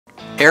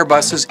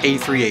Airbus's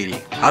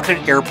A380. How could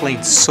an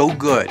airplane so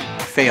good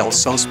fail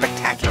so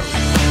spectacularly?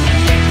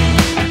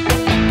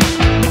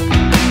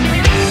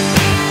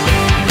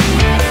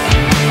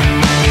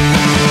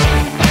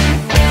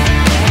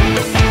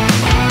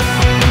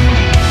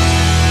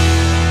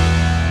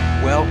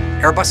 Well,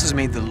 Airbus has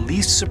made the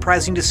least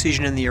surprising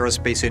decision in the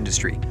aerospace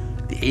industry.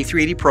 The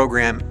A380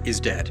 program is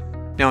dead.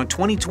 Now in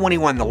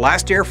 2021, the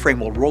last airframe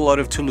will roll out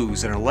of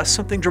Toulouse, and unless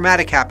something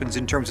dramatic happens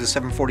in terms of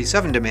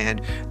 747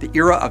 demand, the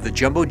era of the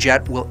jumbo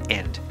jet will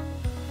end.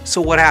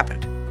 So what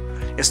happened?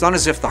 It's not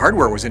as if the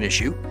hardware was an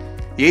issue.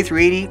 The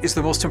A380 is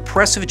the most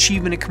impressive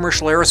achievement in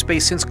commercial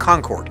aerospace since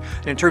Concorde,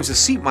 and in terms of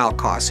seat mile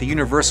costs, a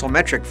universal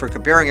metric for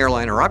comparing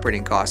airliner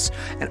operating costs,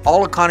 an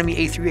all-economy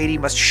A380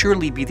 must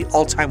surely be the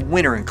all-time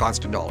winner in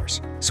constant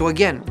dollars. So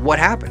again, what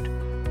happened?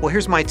 Well,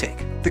 here's my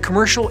take. The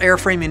commercial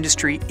airframe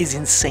industry is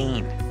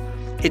insane.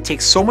 It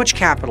takes so much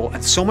capital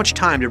and so much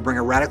time to bring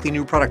a radically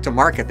new product to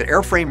market that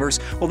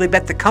airframers, well, they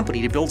bet the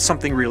company to build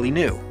something really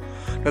new.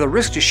 Now, the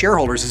risk to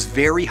shareholders is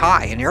very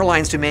high, and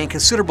airlines demand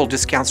considerable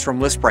discounts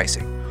from list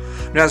pricing.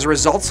 Now, as a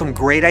result, some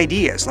great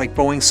ideas, like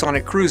Boeing's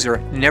Sonic Cruiser,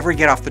 never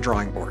get off the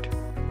drawing board.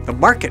 The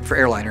market for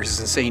airliners is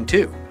insane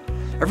too.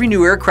 Every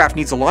new aircraft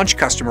needs a launch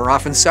customer,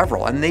 often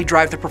several, and they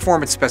drive the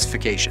performance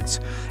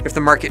specifications. If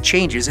the market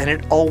changes, and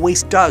it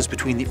always does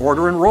between the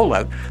order and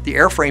rollout, the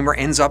airframer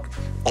ends up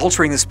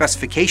altering the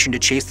specification to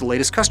chase the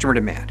latest customer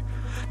demand.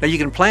 Now, you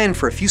can plan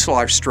for a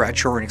fuselage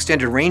stretch or an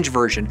extended range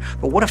version,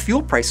 but what if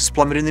fuel prices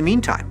plummet in the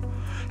meantime?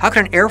 How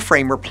can an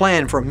airframer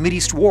plan for a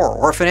Mideast war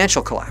or a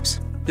financial collapse?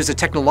 There's a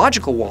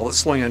technological wall that's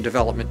slowing down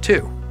development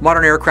too.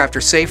 Modern aircraft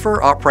are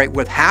safer, operate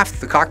with half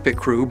the cockpit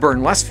crew,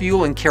 burn less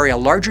fuel, and carry a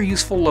larger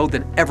useful load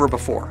than ever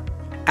before.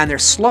 And they're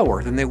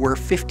slower than they were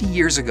 50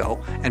 years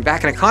ago, and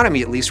back in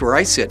economy, at least where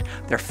I sit,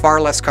 they're far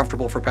less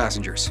comfortable for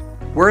passengers.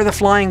 Where are the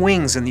flying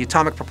wings and the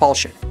atomic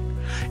propulsion?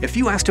 If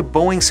you asked a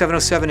Boeing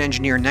 707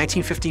 engineer in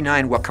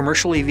 1959 what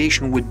commercial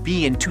aviation would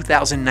be in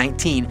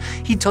 2019,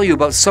 he'd tell you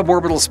about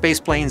suborbital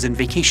spaceplanes and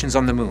vacations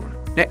on the moon.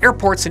 Now,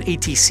 airports and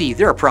ATC,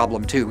 they're a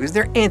problem too, because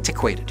they're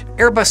antiquated.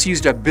 Airbus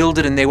used a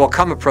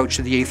build-it-and-they-will-come approach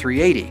to the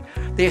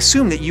A380. They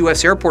assumed that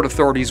US airport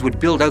authorities would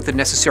build out the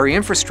necessary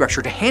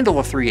infrastructure to handle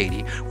a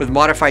 380, with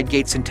modified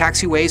gates and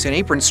taxiways and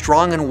aprons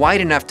strong and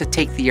wide enough to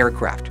take the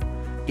aircraft.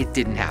 It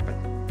didn't happen.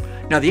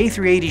 Now, the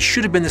A380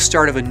 should have been the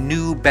start of a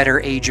new, better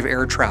age of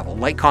air travel,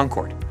 like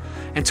Concorde.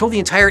 Until the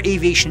entire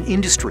aviation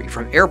industry,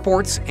 from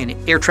airports and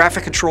air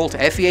traffic control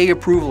to FAA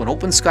approval and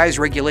open skies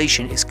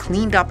regulation, is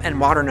cleaned up and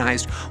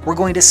modernized, we're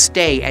going to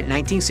stay at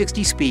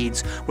 1960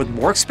 speeds with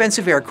more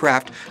expensive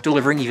aircraft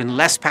delivering even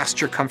less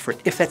passenger comfort,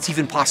 if that's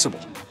even possible.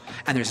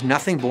 And there's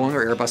nothing Boeing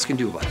or Airbus can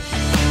do about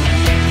it.